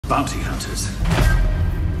bounty hunters.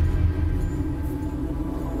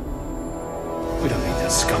 We don't need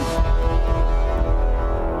that scum.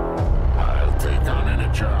 I'll take on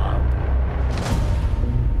any job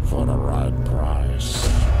for the right price.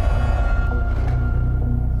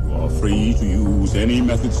 You are free to use any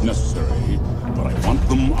methods necessary, but I want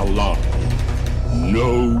them alive.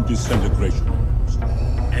 No disintegrations.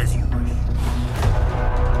 As you wish.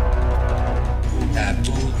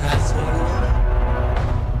 Taboo password.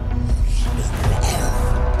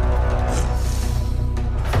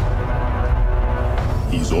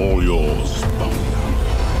 He's all yours, bounty hunter.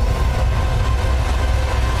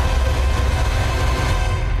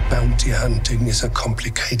 Bounty hunting is a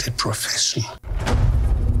complicated profession.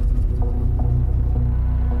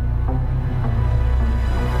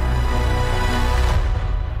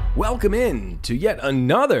 Welcome in to yet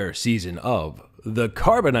another season of the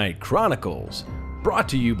Carbonite Chronicles, brought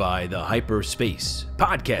to you by the Hyperspace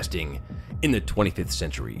Podcasting in the 25th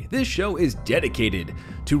century. This show is dedicated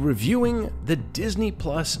to reviewing the Disney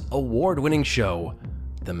Plus award-winning show,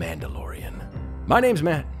 The Mandalorian. My name's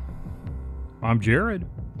Matt. I'm Jared.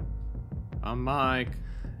 I'm Mike.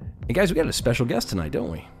 And guys, we got a special guest tonight, don't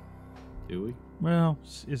we? Do we? Well,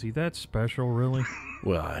 is he that special, really?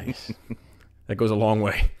 Well, that goes a long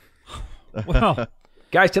way. Well,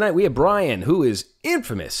 Guys, tonight we have Brian, who is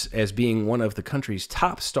infamous as being one of the country's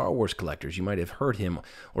top Star Wars collectors. You might have heard him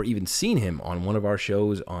or even seen him on one of our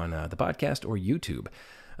shows on the podcast or YouTube.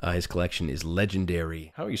 His collection is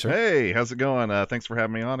legendary. How are you, sir? Hey, how's it going? Thanks for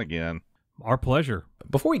having me on again. our pleasure.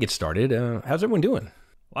 Before we get started, how's everyone doing?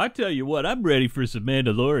 I tell you what, I'm ready for some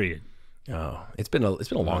Mandalorian. Oh, it's been a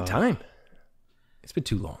long time. It's been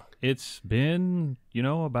too long. It's been,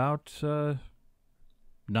 about 9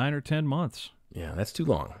 or 10 months. Yeah, that's too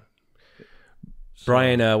long.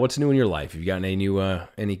 Brian, what's new in your life? Have you got any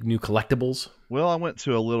new collectibles? Well, I went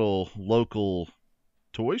to a little local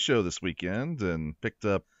toy show this weekend and picked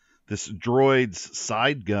up this droid's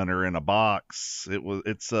side gunner in a box.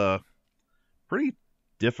 It's a pretty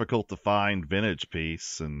difficult to find vintage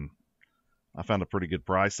piece, and I found a pretty good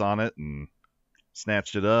price on it and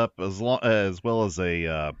snatched it up, as well as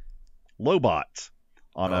a Lobot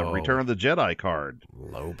on a Return of the Jedi card.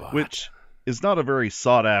 Lobot. Which is not a very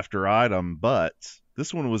sought after item, but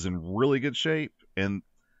this one was in really good shape, and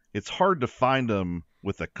it's hard to find them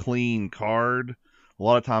with a clean card. A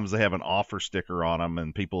lot of times they have an offer sticker on them,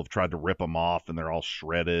 and people have tried to rip them off, and they're all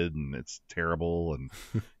shredded, and it's terrible, and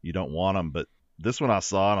you don't want them. But this one I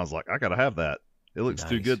saw, and I was like, I gotta have that. It looks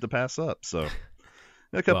too good to pass up. So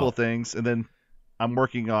a couple of things, and then I'm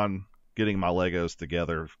working on getting my Legos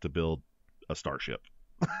together to build a starship.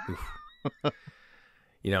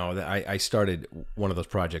 I started one of those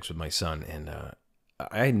projects with my son, and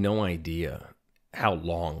I had no idea how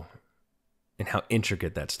long and how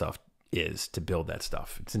intricate that stuff is to build that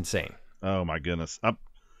stuff. It's insane. Oh my goodness. I'm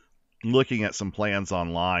looking at some plans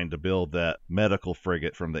online to build that medical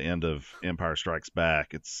frigate from the end of Empire Strikes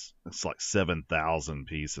Back. It's like 7,000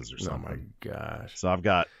 pieces or something. Oh my gosh. So I've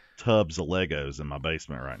got tubs of Legos in my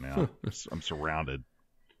basement right now. I'm surrounded.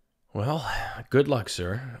 Well, good luck,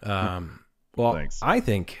 sir. Well, Thanks. I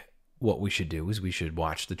think what we should do is we should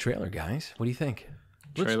watch the trailer, guys. What do you think?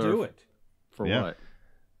 Let's do it. For Yeah.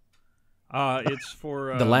 what? It's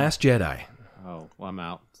for... The Last Jedi. Oh, well, I'm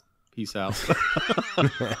out. Peace out.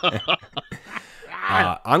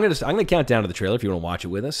 I'm gonna count down to the trailer. If you want to watch it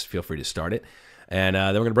with us, feel free to start it, and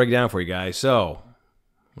then we're gonna break it down for you guys. So,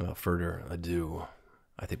 without further ado,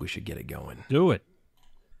 I think we should get it going. Do it.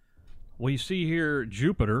 Well, you see here,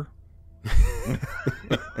 Jupiter.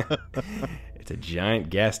 It's a giant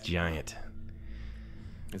gas giant.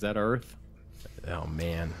 Is that Earth? Oh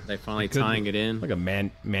man, They finally tying it in? like a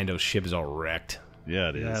Mando's ship is all wrecked. Yeah,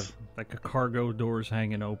 it is. Yeah, like a cargo doors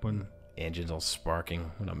hanging open. Engines all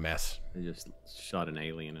sparking. What a mess. They just shot an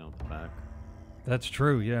alien out the back. That's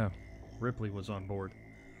true, yeah. Ripley was on board.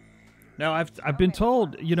 Now, I've been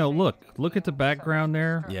told, look at the background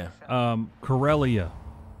there. Yeah. Corellia.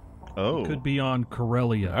 Oh. Could be on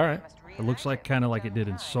Corellia. All right. It looks like kind of like it did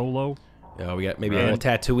in Solo. Oh, we got maybe a little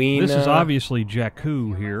Tatooine. This is obviously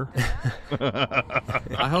Jakku here.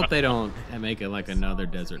 I hope they don't make it like another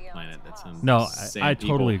desert planet that some No, sand I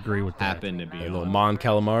people totally agree with that. happen to be a little on. Mon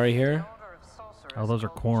Calamari here. Oh, those are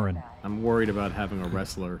Quarren. I'm worried about having a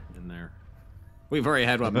wrestler in there. We've already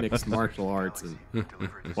had one mixed martial arts, and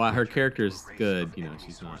while her character's good,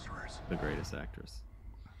 she's not the greatest actress.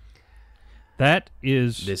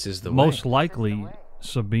 This is the most way. likely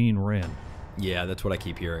Sabine Wren. Yeah, that's what I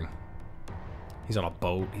keep hearing. He's on a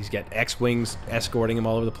boat. He's got X-Wings escorting him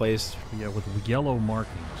all over the place. Yeah, with yellow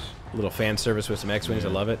markings. A little fan service with some X-Wings. I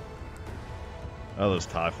love it. Oh, those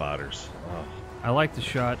TIE fighters. Oh. I like the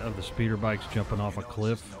shot of the speeder bikes jumping off a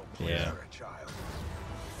cliff. Yeah.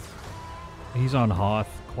 He's on Hoth.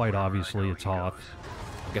 Quite obviously, it's Hoth.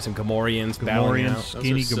 Got some Gamorreans battling out.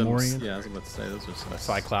 Skinny Gamorrean. Yeah, I was about to say those are some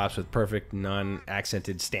Cyclops with perfect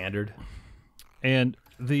non-accented standard. And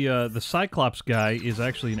the Cyclops guy is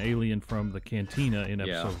actually an alien from the Cantina in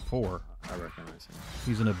episode 4. I recognize him.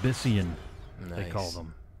 He's an Abyssian, they Nice. call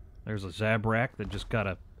them. There's a Zabrak that just got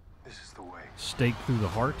a stake through the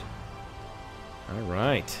heart. All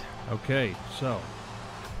right. Okay, so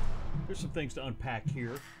there's some things to unpack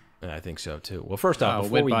here. I think so too. Well, first off, It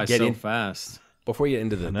before went we by get so in, fast. before you get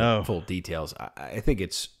into the know. full details, I think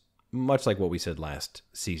it's much like what we said last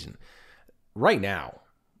season. Right now,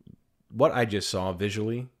 what I just saw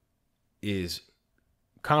visually is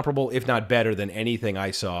comparable, if not better, than anything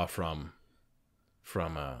I saw from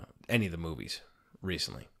any of the movies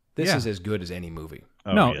recently. This is as good as any movie.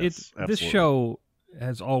 Oh, No, yes, this absolutely. show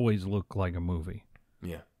has always looked like a movie.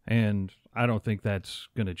 Yeah. And I don't think that's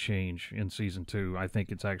going to change in season 2. I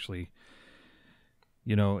think it's actually,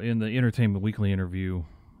 in the Entertainment Weekly interview,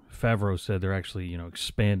 Favreau said they're actually,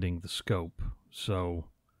 expanding the scope. So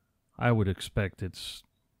I would expect it's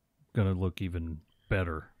going to look even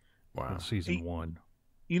better Wow. in season 1.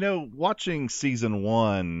 Watching season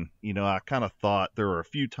 1, I kind of thought there were a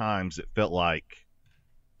few times it felt like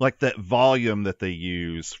that volume that they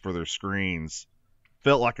use for their screens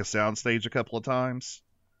felt like a soundstage a couple of times.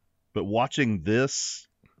 But watching this,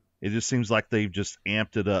 it just seems like they've just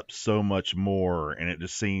amped it up so much more, and it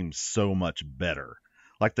just seems so much better.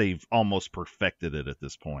 Like they've almost perfected it at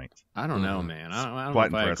this point. I don't know, man. I don't know Quite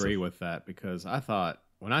if I impressive. agree with that, because I thought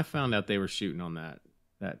when I found out they were shooting on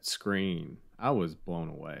that screen, I was blown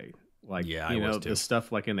away. Like, Yeah, I was too. the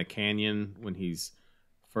stuff like in the canyon when he's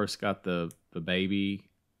first got the baby,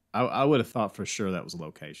 I would have thought for sure that was a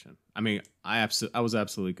location. I mean, I was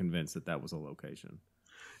absolutely convinced that was a location.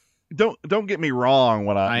 Don't get me wrong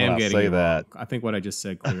when I am when getting say it that. wrong. I think what I just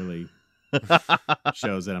said clearly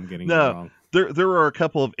shows that I'm getting it No, wrong. there were a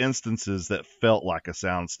couple of instances that felt like a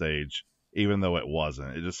soundstage, even though it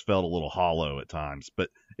wasn't. It just felt a little hollow at times. But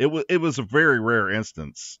it was a very rare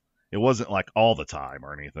instance. It wasn't like all the time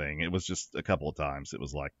or anything. It was just a couple of times it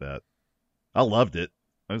was like that. I loved it.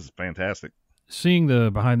 It was fantastic. Seeing the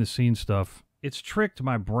behind-the-scenes stuff, it's tricked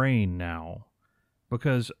my brain now,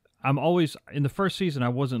 because I'm always, in the first season, I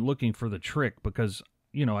wasn't looking for the trick because,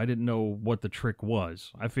 I didn't know what the trick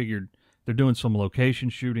was. I figured they're doing some location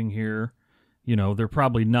shooting here. They're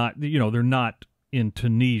probably not, they're not in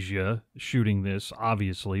Tunisia shooting this,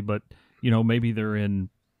 obviously, but, maybe they're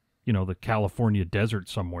in, the California desert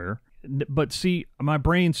somewhere. But see, my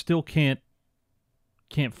brain still can't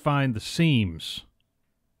find the seams.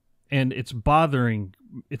 And it's bothering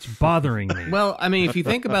me. Well, I mean, if you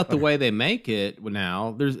think about the way they make it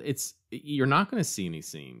now, you're not going to see any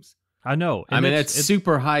seams. I know. I mean, it's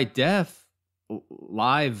super high def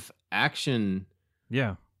live action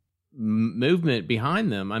yeah. movement behind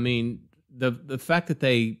them. I mean, the fact that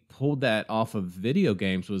they pulled that off of video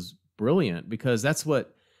games was brilliant, because that's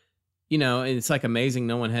what, and it's like amazing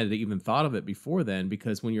no one had even thought of it before then,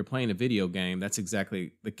 because when you're playing a video game, that's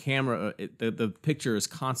exactly the camera. The picture is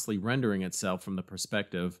constantly rendering itself from the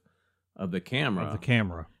perspective of the camera.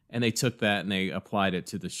 And they took that and they applied it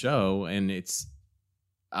to the show, and it's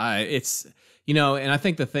and I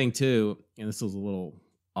think the thing too, and this is a little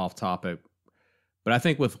off topic, but I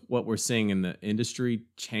think with what we're seeing in the industry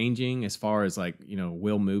changing as far as like,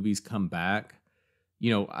 will movies come back?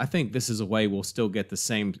 I think this is a way we'll still get the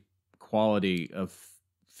same quality of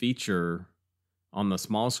feature on the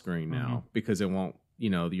small screen now, because it won't,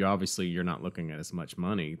 you're not looking at as much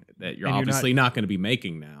money that you're obviously not going to be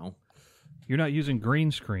making now. You're not using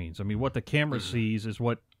green screens. I mean, what the camera sees is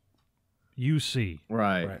what you see.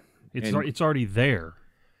 Right. It's already there.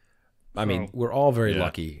 I mean, we're all very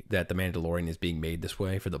lucky that The Mandalorian is being made this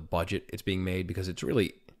way for the budget it's being made, because it's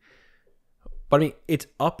really, but I mean, it's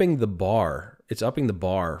upping the bar. It's upping the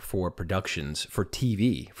bar for productions, for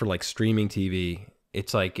TV, for like streaming TV.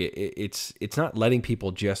 It's like it's not letting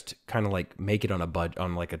people just kind of like make it on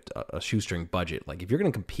on like a shoestring budget. Like if you're going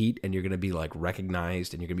to compete and you're going to be like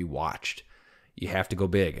recognized and you're going to be watched, you have to go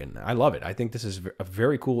big. And I love it. I think this is a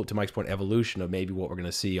very cool, to Mike's point, evolution of maybe what we're going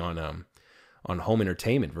to see on home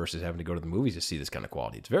entertainment versus having to go to the movies to see this kind of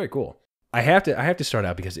quality. It's very cool. I have to start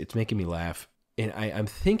out because it's making me laugh, and I'm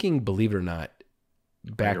thinking, believe it or not,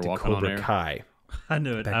 back to Cobra Kai. I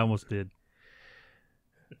knew it. I almost did.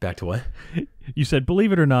 Back to what? You said,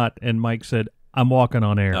 believe it or not, and Mike said, I'm walking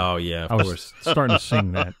on air. Oh, yeah, I was starting to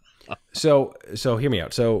sing that. So hear me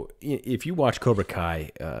out. So if you watch Cobra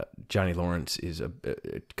Kai, Johnny Lawrence is a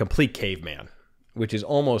complete caveman. which is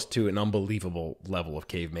almost to an unbelievable level of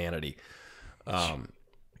cavemanity.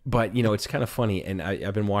 But, you know, it's kind of funny, and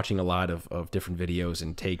I've been watching a lot of different videos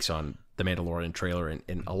and takes on the Mandalorian trailer,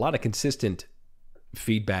 and a lot of consistent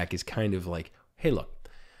feedback is kind of like, hey, look,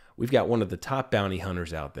 we've got one of the top bounty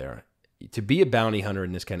hunters out there. To be a bounty hunter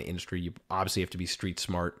in this kind of industry, you obviously have to be street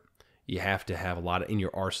smart. You have to have a lot in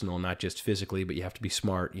your arsenal, not just physically, but you have to be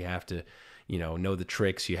smart. You have to, you know the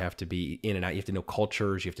tricks. You have to be in and out. You have to know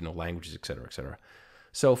cultures. You have to know languages, et cetera, et cetera.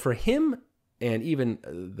 So for him and even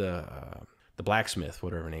the blacksmith,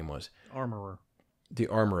 whatever her name was, the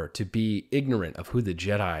armorer, to be ignorant of who the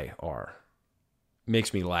Jedi are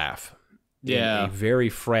makes me laugh. Yeah. In a very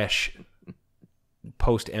fresh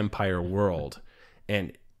post-Empire world.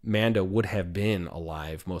 And Mando would have been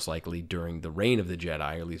alive, most likely, during the reign of the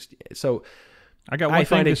Jedi, or at least. So I got one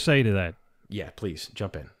thing to say to that. Yeah, please,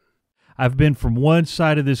 jump in. I've been from one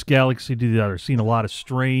side of this galaxy to the other, seen a lot of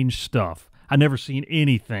strange stuff. I've never seen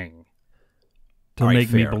anything to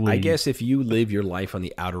make me believe. I guess if you live your life on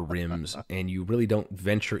the outer rims and you really don't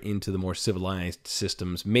venture into the more civilized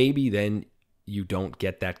systems, maybe then you don't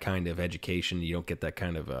get that kind of education. You don't get that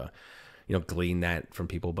kind of, glean that from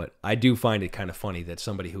people. But I do find it kind of funny that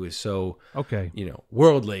somebody who is so,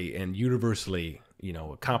 worldly and universally,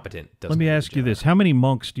 competent doesn't. Let me ask you this. How many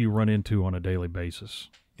monks do you run into on a daily basis?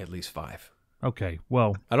 At least 5. Okay,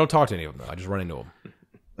 well. I don't talk to any of them, though. I just run into them.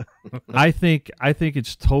 I think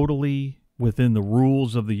it's totally within the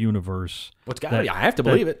rules of the universe. I have to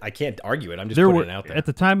believe it. I can't argue it. I'm just putting it out there. At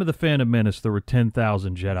the time of the Phantom Menace, there were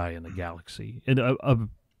 10,000 Jedi in the galaxy. And of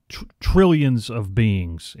trillions of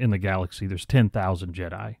beings in the galaxy, there's 10,000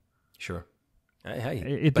 Jedi. Sure.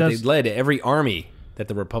 They led every army that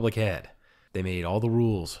the Republic had. They made all the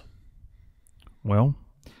rules. Well,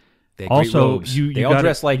 they had great robes. They all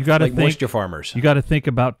dress like moisture farmers. You got to think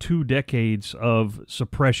about 2 decades of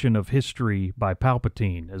suppression of history by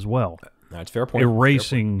Palpatine as well. That's a fair point.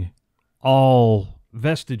 Erasing all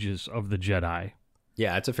vestiges of the Jedi.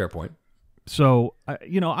 Yeah, that's a fair point. So,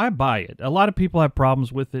 I buy it. A lot of people have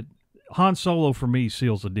problems with it. Han Solo, for me,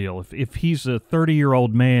 seals the deal. If he's a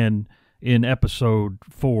 30-year-old man in Episode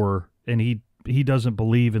 4 and he doesn't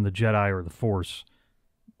believe in the Jedi or the Force,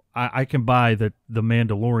 I can buy that the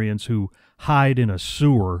Mandalorians who hide in a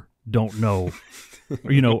sewer don't know.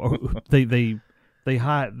 They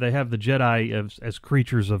have the Jedi as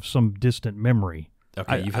creatures of some distant memory.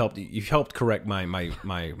 Okay, you've helped correct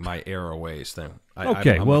my error ways then.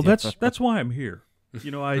 That's why I'm here.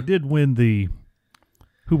 I did win the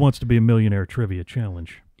Who Wants to Be a Millionaire trivia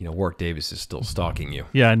challenge. Warwick Davis is still stalking you.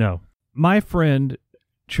 Yeah, I know. My friend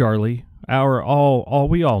Charlie, we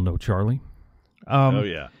all know Charlie. Oh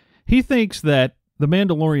yeah. He thinks that the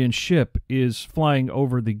Mandalorian ship is flying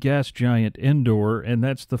over the gas giant Endor, and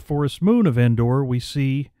that's the forest moon of Endor we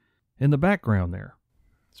see in the background there.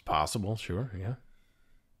 It's possible, sure, yeah.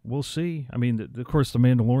 We'll see. I mean, of course, the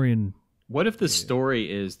Mandalorian... What if the story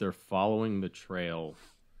is they're following the trail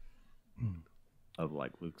of,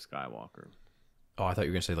 like, Luke Skywalker? Oh, I thought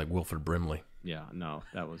you were going to say, like, Wilford Brimley. Yeah, no,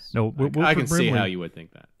 that was... No, I can see how you would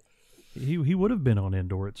think that. He would have been on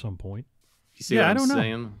Endor at some point. You see what I'm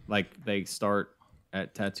saying? Like, they start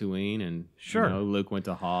at Tatooine, and Luke went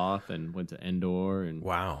to Hoth and went to Endor, and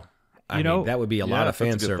wow, I mean, that would be a lot of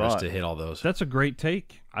fan service to hit all those. That's a great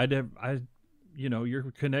take.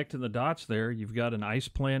 You're connecting the dots there. You've got an ice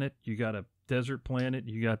planet, you got a desert planet,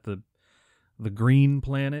 you got the green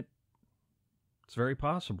planet. It's very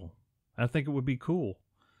possible. I think it would be cool.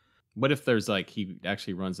 What if there's he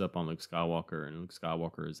actually runs up on Luke Skywalker, and Luke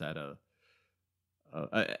Skywalker is at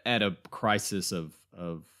a crisis of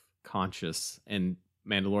conscious, and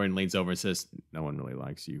Mandalorian leans over and says, "No one really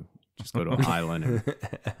likes you. Just go to an island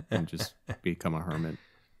and just become a hermit."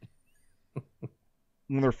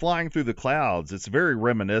 When they're flying through the clouds, it's very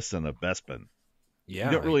reminiscent of Bespin. Yeah,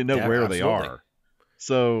 you don't really know where they are.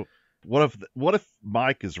 So what if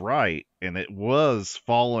Mike is right and it was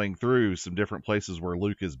following through some different places where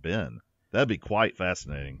Luke has been? That'd be quite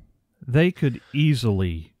fascinating. They could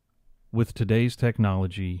easily, with today's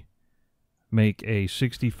technology, make a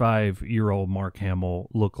 65-year-old Mark Hamill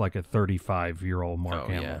look like a 35-year-old Mark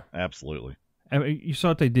Hamill. Yeah, absolutely. I mean, you saw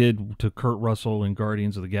what they did to Kurt Russell in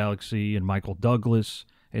Guardians of the Galaxy and Michael Douglas.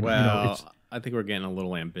 And, I think we're getting a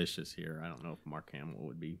little ambitious here. I don't know if Mark Hamill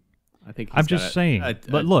would be. I think I'm just saying.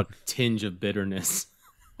 But look, tinge of bitterness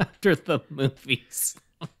after the movies.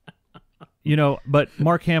 But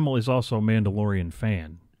Mark Hamill is also a Mandalorian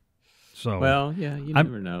fan. So you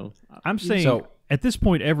never know. I'm saying at this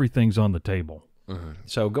point everything's on the table. Mm-hmm.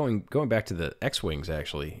 So going back to the X-wings,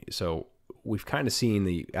 actually. So we've kind of seen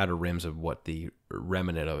the outer rims of what the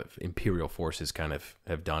remnant of Imperial forces kind of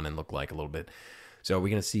have done and look like a little bit. So are we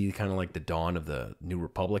going to see kind of like the dawn of the New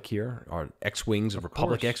Republic here? Or X-Wings of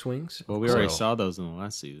Republic course. X-Wings? Well, we already saw those in the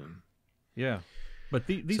last season. Yeah. But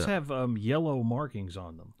these have yellow markings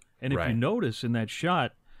on them. And if Right. you notice in that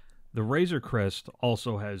shot, the Razor Crest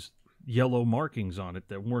also has yellow markings on it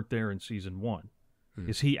that weren't there in season 1.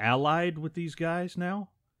 Is he allied with these guys now?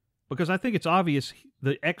 Because I think it's obvious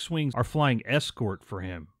the X-Wings are flying escort for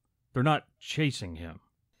him. They're not chasing him.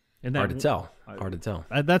 And Hard to tell. Hard to tell.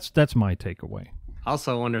 That's my takeaway. I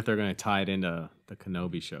also wonder if they're going to tie it into the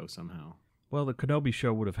Kenobi show somehow. Well, the Kenobi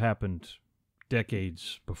show would have happened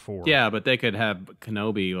decades before. Yeah, but they could have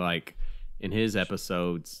Kenobi, like, in his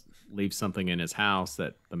episodes, leave something in his house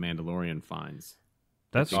that the Mandalorian finds.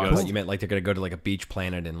 That's Oh, I cool. thought you meant like they're going to go to like a beach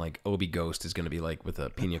planet and like Obi Ghost is going to be like with a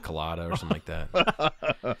pina colada or something like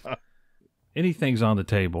that. Anything's on the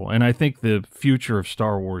table. And I think the future of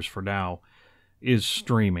Star Wars for now is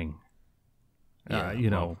streaming. Yeah, You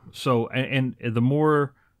know, so, and the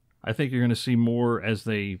more, I think you're going to see more as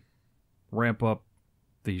they ramp up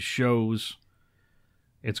these shows,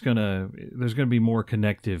 there's going to be more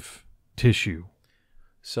connective tissue.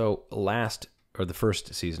 So the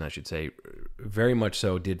first season, I should say, very much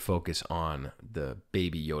so did focus on the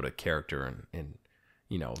Baby Yoda character and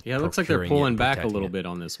you know. Yeah, it looks like they're procuring it pulling and back a protecting little it. bit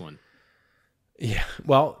on this one. Yeah,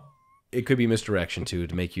 well, it could be misdirection too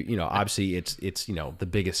to make you know. Obviously, it's you know the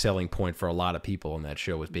biggest selling point for a lot of people in that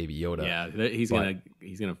show was Baby Yoda. Yeah, he's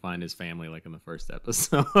gonna find his family like in the first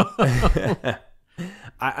episode.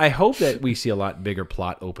 I hope that we see a lot bigger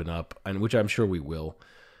plot open up, and which I'm sure we will.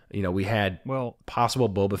 You know, we had possible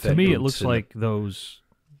Boba Fett. To me, it boots looks in like those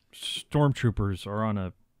stormtroopers are on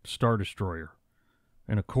a Star Destroyer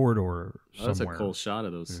in a corridor somewhere. That's a cool shot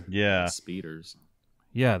of those speeders.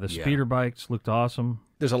 Yeah, the speeder bikes looked awesome.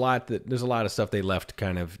 There's a lot of stuff they left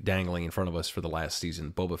kind of dangling in front of us for the last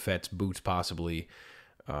season. Boba Fett's boots, possibly,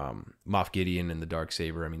 Moff Gideon and the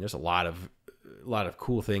Darksaber. I mean, there's a lot of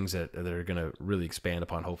cool things that are going to really expand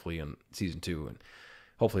upon, hopefully, in season 2, and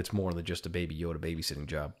hopefully it's more than just a Baby Yoda babysitting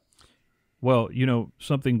job. Well, you know,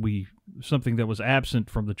 something that was absent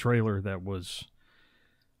from the trailer that was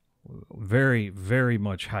very, very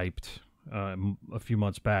much hyped a few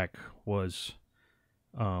months back was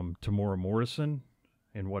Tamora Morrison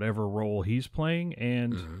in whatever role he's playing,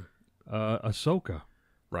 and Ahsoka.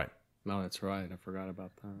 Right. No, that's right. I forgot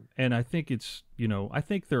about that. And I think it's, you know, I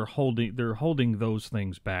think they're holding those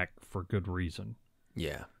things back for good reason.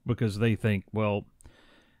 Yeah. Because they think, well,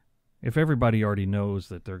 if everybody already knows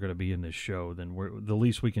that they're going to be in this show, then the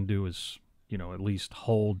least we can do is, you know, at least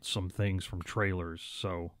hold some things from trailers.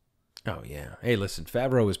 So. Oh yeah. Hey, listen,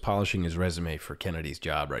 Favreau is polishing his resume for Kennedy's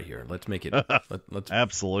job right here. Let's make it. let's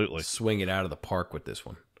absolutely swing it out of the park with this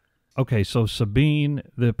one. Okay, so Sabine,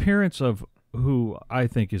 the appearance of who I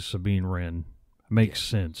think is Sabine Wren makes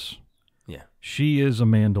sense. Yeah. She is a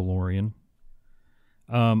Mandalorian.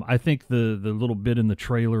 I think the little bit in the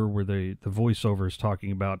trailer where the voiceover is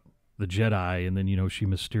talking about the Jedi and then, you know, she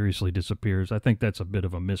mysteriously disappears, I think that's a bit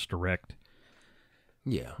of a misdirect.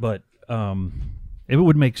 Yeah. But it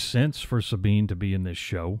would make sense for Sabine to be in this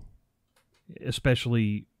show,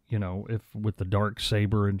 especially, you know, if with the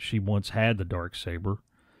Darksaber, and she once had the Darksaber,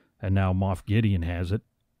 and now Moff Gideon has it.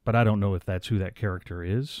 But I don't know if that's who that character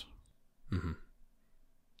is. Mm-hmm.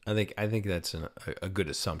 I think that's a good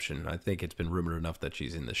assumption. I think it's been rumored enough that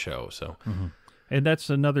she's in the show. So, and that's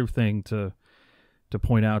another thing to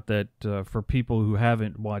point out, that for people who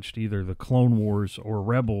haven't watched either the Clone Wars or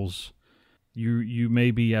Rebels, you may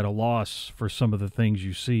be at a loss for some of the things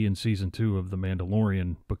you see in season 2 of The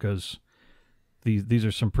Mandalorian, because these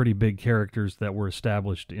are some pretty big characters that were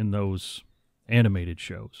established in those animated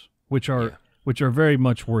shows, which are very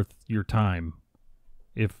much worth your time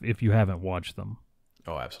if you haven't watched them.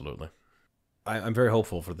 Oh, absolutely. I'm very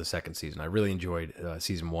hopeful for the second season. I really enjoyed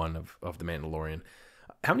season 1 of The Mandalorian.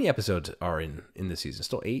 How many episodes are in this season?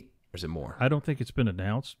 Still 8, or is it more? I don't think it's been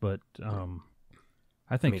announced, but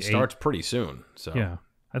I think it starts pretty soon. So yeah,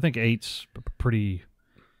 I think 8's a pretty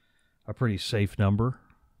safe number.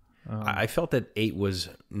 I felt that 8 was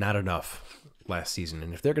not enough last season,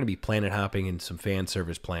 and if they're going to be planet hopping in some fan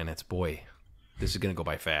service planets, boy, this is going to go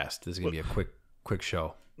by fast. This is going to be a quick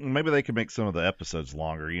show. Maybe they could make some of the episodes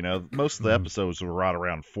longer. You know, most of the episodes were right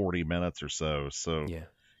around 40 minutes or so. So yeah,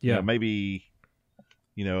 you know, maybe,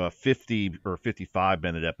 you know, a 50 or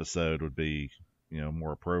 55-minute episode would be, you know,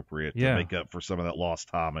 more appropriate to make up for some of that lost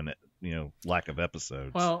time and, you know, lack of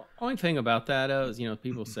episodes. Well, only thing about that is, you know,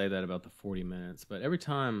 people say that about the 40 minutes, but every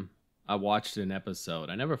time I watched an episode,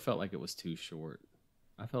 I never felt like it was too short.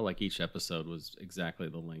 I felt like each episode was exactly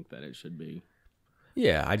the length that it should be.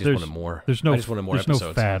 Yeah, I just wanted more. I just wanted more there's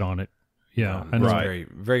episodes. no fat on it. Yeah, It's Right. very,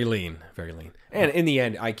 very lean, very lean. And in the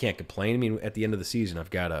end, I can't complain. I mean, at the end of the season, I've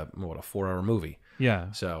got a 4-hour movie.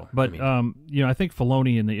 Yeah. So, But I mean, I think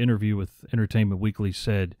Filoni in the interview with Entertainment Weekly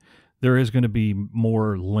said there is going to be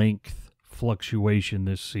more length fluctuation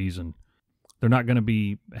this season. They're not going to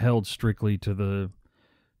be held strictly to the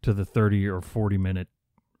 30 or 40 minute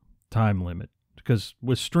time limit, because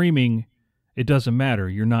with streaming, it doesn't matter.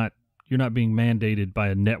 You're not being mandated by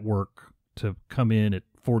a network to come in at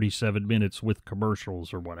 47 minutes with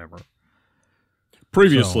commercials or whatever.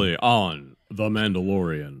 Previously on The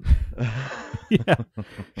Mandalorian. Yeah.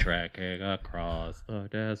 Trekking across the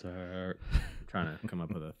desert. I'm trying to come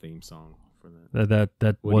up with a theme song for that.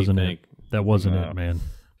 That What do you wasn't it. think? That wasn't No. it, man.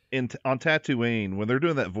 On Tatooine, when they're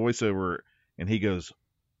doing that voiceover, and he goes,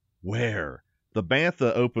 "Where?" The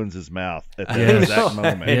bantha opens his mouth at that Yes. exact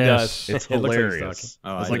moment. It Yes. does. It's It looks like he's hilarious. talking.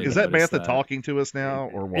 Oh, I was I like, didn't is that notice bantha that. talking to us now,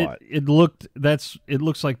 or what? It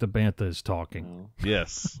looks like the bantha is talking. Oh.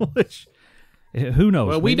 Yes. Which, who knows?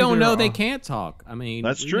 Well, we Maybe don't there know they are- can't talk. I mean,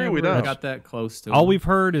 That's true, we never don't. got that close to All them. we've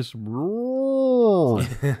heard is maybe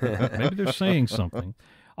they're saying something.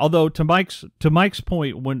 Although to Mike's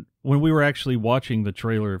point, when we were actually watching the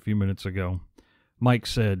trailer a few minutes ago, Mike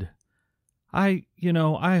said, I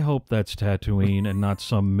hope that's Tatooine and not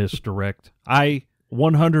some misdirect. I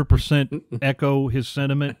 100% echo his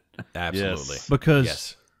sentiment, absolutely. Yes. because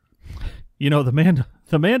Yes.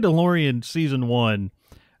 the Mandalorian season 1,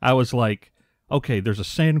 I was like, okay, there's a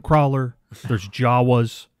sandcrawler, there's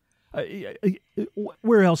Jawas.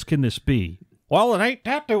 Where else can this be? Well, it ain't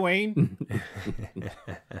Tatooine.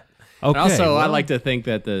 Okay. Also, I well, like to think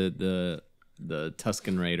that the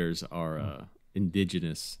Tusken Raiders are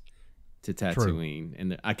indigenous to Tatooine,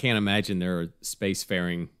 and I can't imagine there are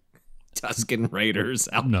spacefaring Tusken Raiders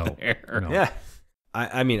out No. there. No. Yeah.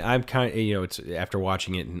 I mean, I'm kind of, it's after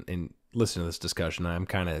watching it and listening to this discussion, I'm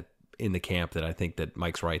kind of in the camp that I think that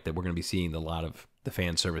Mike's right, that we're going to be seeing a lot of the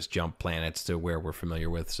fan service jump planets to where we're familiar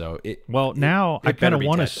with. So now I it kind better of be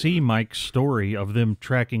want to Tatooine. see Mike's story of them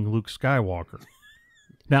tracking Luke Skywalker.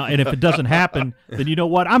 Now, and if it doesn't happen, then you know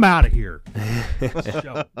what? I'm out of here.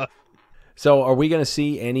 So are we going to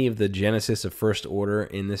see any of the genesis of First Order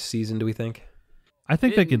in this season, do we think? I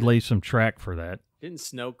think they could lay some track for that. Didn't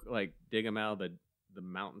Snoke like dig him out of the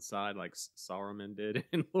mountainside like Saruman did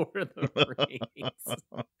in Lord of the Rings?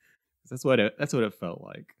 That's what it felt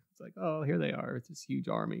like. It's like, oh, here they are. It's this huge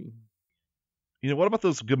army. What about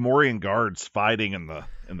those Gamorrean guards fighting in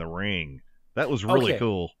the ring? That was really Okay.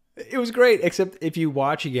 cool. It was great, except if you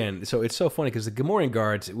watch again. So it's so funny because the Gamorrean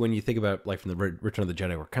guards, when you think about like from the Return of the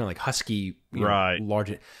Jedi, were kind of like husky, Right.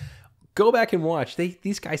 large. Go back and watch.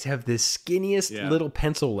 These guys have the skinniest Yeah. little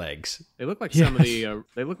pencil legs. They look like some of the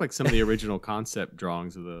they look like some of the original concept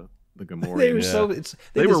drawings of the Gamorreans. They were Yeah. so they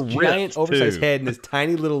They were were this ripped, giant, oversized too. head and this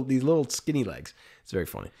tiny these little skinny legs. It's very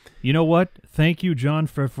funny. You know what? Thank you, Jon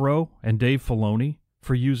Favreau and Dave Filoni,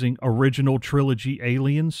 for using original trilogy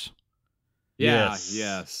aliens. Yeah, Yes.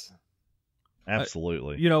 yes.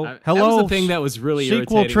 Absolutely. Hello. That was the thing that was really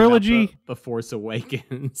sequel irritating trilogy. about the Force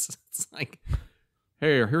Awakens. It's like,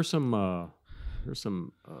 hey, here's some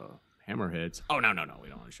hammerheads. Oh no, we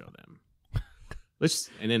don't want to show them.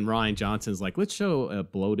 And then Ryan Johnson's like, let's show a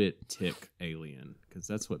bloated tick alien because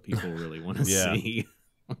that's what people really want to Yeah. see.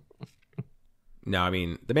 No, I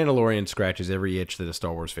mean the Mandalorian scratches every itch that a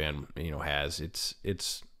Star Wars fan has.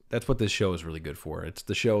 That's what this show is really good for. It's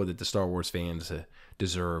the show that the Star Wars fans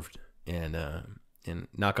deserved, and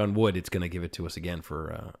knock on wood, it's going to give it to us again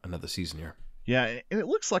for another season here. Yeah, and it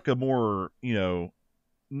looks like a more,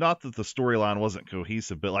 not that the storyline wasn't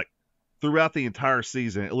cohesive, but like throughout the entire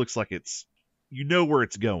season, it looks like it's, where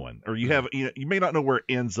it's going, or you have, you may not know where it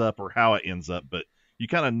ends up or how it ends up, but you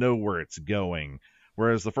kind of know where it's going.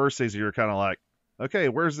 Whereas the first season, you're kind of like, okay,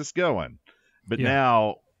 where's this going? But Yeah.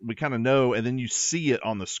 now we kind of know, and then you see it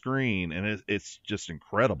on the screen, and it's just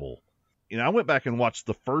incredible. I went back and watched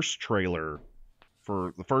the first trailer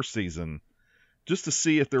for the first season just to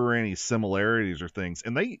see if there were any similarities or things.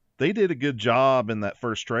 And they did a good job in that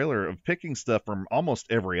first trailer of picking stuff from almost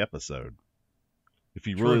every episode. If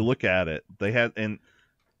you really look at it, they had, and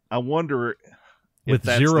I wonder if With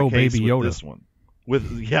that's zero the case Baby with Yoda. this one.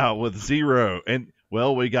 With zero. And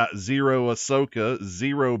well, we got zero Ahsoka,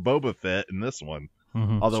 zero Boba Fett in this one.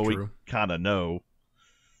 Mhm. Although we true. kind of know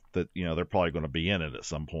that, they're probably going to be in it at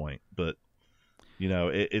some point, but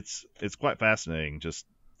it's quite fascinating just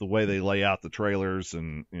the way they lay out the trailers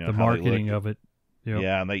and The how they marketing look. of it. Yep.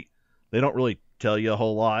 Yeah, and they don't really tell you a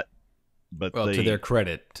whole lot, but Well, they, to their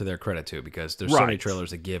credit too, because there's so many Right.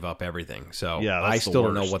 trailers that give up everything. So Yeah, I that's the still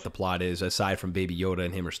don't know worst. what the plot is aside from Baby Yoda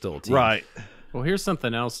and him are still a team. right. Well, here's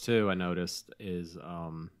something else too. I noticed is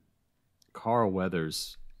Carl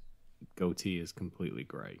Weathers' goatee is completely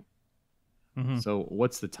gray. Mm-hmm. So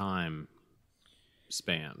what's the time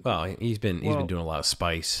span? Well, he's been doing a lot of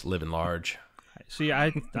spice, living large. See,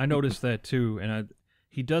 I noticed that too, and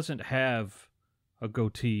he doesn't have a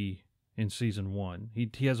goatee in season 1.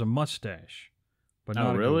 He has a mustache, but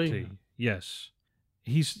not a goatee. Yes,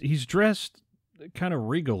 he's dressed kind of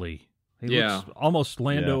regally. He looks almost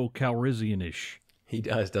Lando Calrissian-ish. He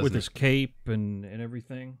does, doesn't with he? his cape and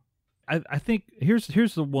everything. I think here's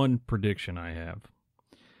the one prediction I have.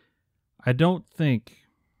 I don't think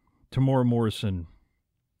Tamora Morrison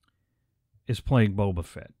is playing Boba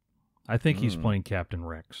Fett. I think he's playing Captain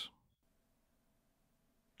Rex.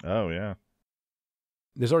 Oh yeah.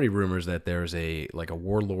 There's already rumors that there's a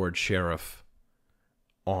warlord sheriff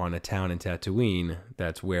on a town in Tatooine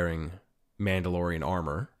that's wearing Mandalorian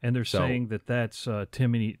armor, and they're saying that that's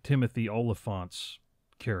Timothy Oliphant's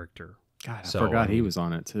character. God, I forgot he was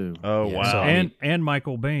on it too. Oh Yeah, wow. so, and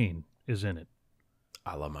Michael Biehn is in it.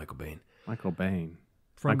 I love Michael Biehn. Michael Biehn.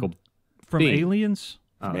 From Biehn. Aliens?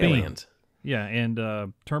 Oh, Aliens. Yeah,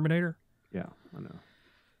 and Terminator? Yeah, I know.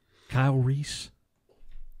 Kyle Reese.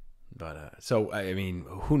 But so I mean,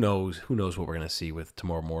 who knows what we're gonna see with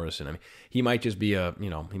Tamora Morrison? I mean, he might just be a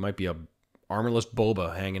armorless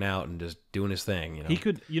Boba hanging out and just doing his thing. You know, He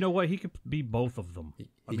could. You know what? He could be both of them.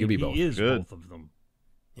 He could be both. He is Good. both of them.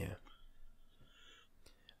 Yeah.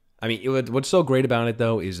 I mean, what's so great about it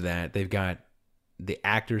though is that they've got the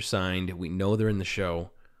actors signed. We know they're in the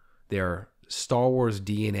show. They're Star Wars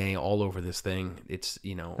DNA all over this thing. It's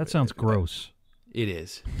That sounds gross. It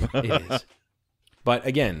is. It is. But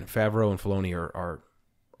again, Favreau and Filoni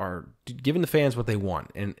are giving the fans what they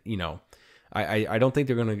want, and I don't think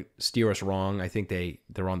they're going to steer us wrong. I think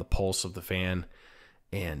they're on the pulse of the fan,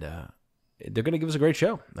 and they're going to give us a great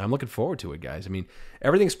show. I'm looking forward to it, guys. I mean,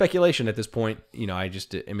 everything's speculation at this point. I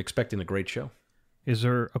just am expecting a great show. Is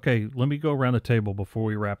there? Okay, let me go around the table before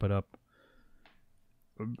we wrap it up.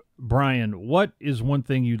 Brian, what is one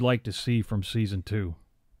thing you'd like to see from season 2?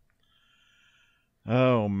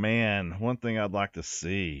 Oh man, one thing I'd like to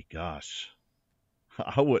see. Gosh,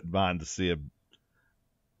 I wouldn't mind to see a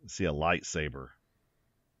lightsaber.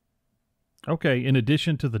 Okay, in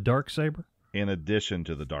addition to the dark saber. In addition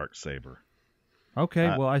to the dark saber. Okay,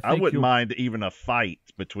 well I think wouldn't mind even a fight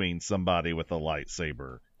between somebody with a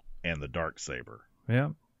lightsaber and the dark saber. Yeah,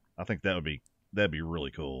 I think that'd be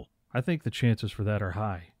really cool. I think the chances for that are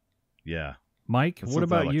high. Yeah, Mike, that's what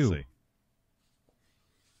something I'd about like to you? see.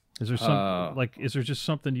 Is there some is there just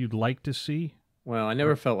something you'd like to see? Well, I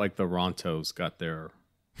never felt like the Rontos got their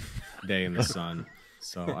day in the sun.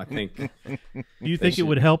 So I think. Do you think it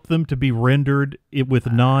would help them to be rendered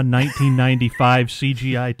with non-1995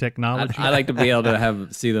 CGI technology? I like to be able to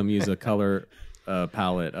see them use a color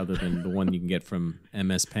palette other than the one you can get from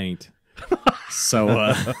MS Paint.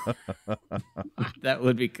 So that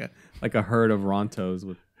would be like a herd of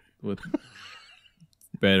Rontos with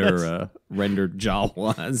better rendered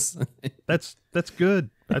Jawas. That's good.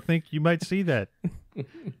 I think you might see that.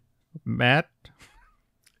 Matt?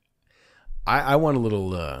 I want a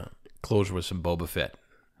little closure with some Boba Fett.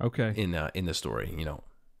 Okay. In the story,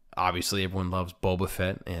 obviously everyone loves Boba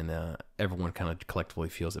Fett, and everyone kind of collectively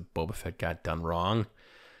feels that Boba Fett got done wrong.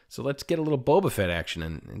 So let's get a little Boba Fett action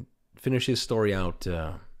and finish his story out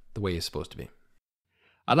the way it's supposed to be.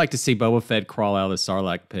 I'd like to see Boba Fett crawl out of the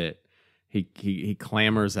Sarlacc pit. He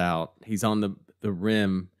clambers out. He's on the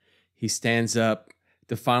rim. He stands up,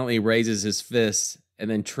 defiantly raises his fist, and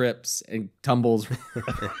then trips and tumbles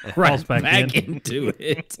right back into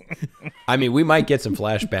it. I mean, we might get some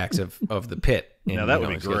flashbacks of the pit. Now that would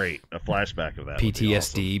be great. A flashback of that.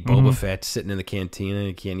 PTSD, would be awesome. Boba Fett sitting in the cantina.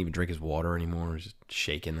 He can't even drink his water anymore. He's just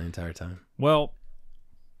shaking the entire time. Well,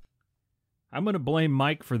 I'm going to blame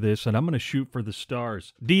Mike for this, and I'm going to shoot for the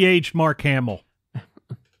stars. DH Mark Hamill.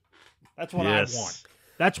 That's what I want.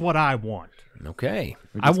 That's what I want. Okay.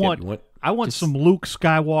 I want some Luke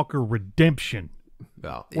Skywalker redemption.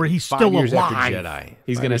 Well, where he's 5 still years alive. After Jedi.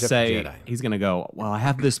 He's going to say, he's going to go, well, I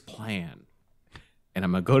have this plan, and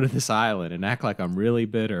I'm going to go to this island and act like I'm really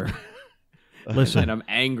bitter. Listen. And I'm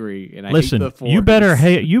angry, and I hate the Force.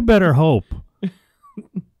 You better hope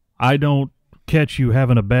I don't catch you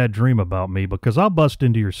having a bad dream about me, because I'll bust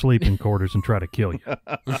into your sleeping quarters and try to kill you.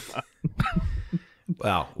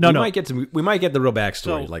 Well, we might get the real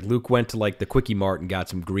backstory. Like Luke went to the Quickie Mart and got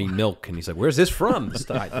some green milk, and he's like, "Where's this from?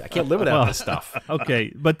 I can't live without this stuff."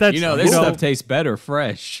 Okay, but that's this stuff tastes better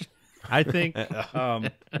fresh. I think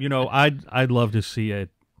I'd love to see a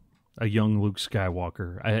young Luke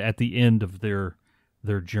Skywalker at the end of their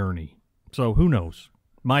journey. So who knows,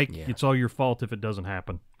 Mike? Yeah. It's all your fault if it doesn't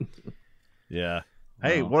happen. Yeah.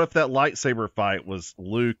 Hey, Well. what if that lightsaber fight was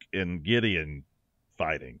Luke and Gideon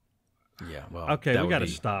fighting? Yeah, well, Okay, that we would got to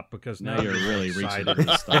be- stop because Now now you're really reaching excited. for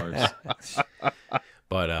the stars.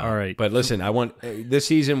 But All right. But listen, I want this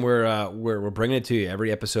season we're bringing it to you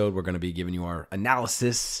every episode. We're going to be giving you our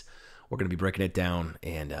analysis. We're going to be breaking it down,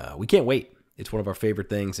 and we can't wait. It's one of our favorite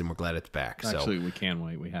things, and we're glad it's back. Actually, we can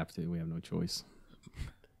wait. We have to. We have no choice.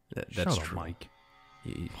 That's Shut up, true. Mike.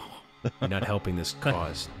 You're not helping this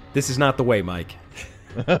cause. This is not the way, Mike.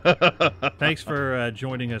 Thanks for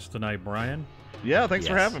joining us tonight, Brian. Yeah, thanks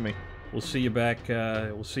for Yes. having me. We'll see you back.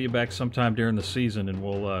 We'll see you back sometime during the season, and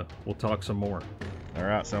we'll talk some more. All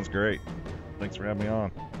right, sounds great. Thanks for having me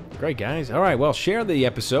on. Great, guys. All right, well, share the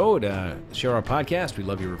episode. Share our podcast. We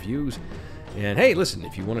love your reviews. And hey, listen,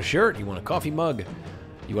 if you want a shirt, you want a coffee mug,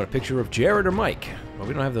 you want a picture of Jared or Mike, well,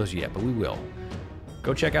 we don't have those yet, but we will.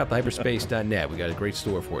 Go check out thehyperspace.net. We got a great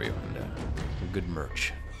store for you and some good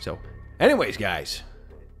merch. So, anyways, guys,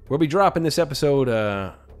 we'll be dropping this episode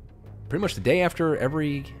pretty much the day after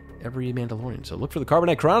every Mandalorian. So look for the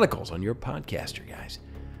Carbonite Chronicles on your podcaster, guys.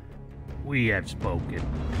 We have spoken.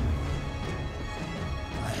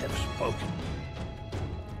 I have spoken.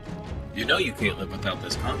 You know you can't live without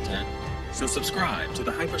this content, so subscribe to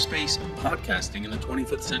the Hyperspace Podcasting in the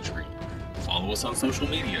 25th Century. Follow us on social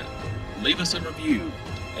media, leave us a review,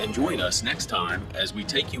 and join us next time as we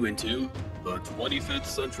take you into the 25th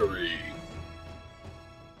century.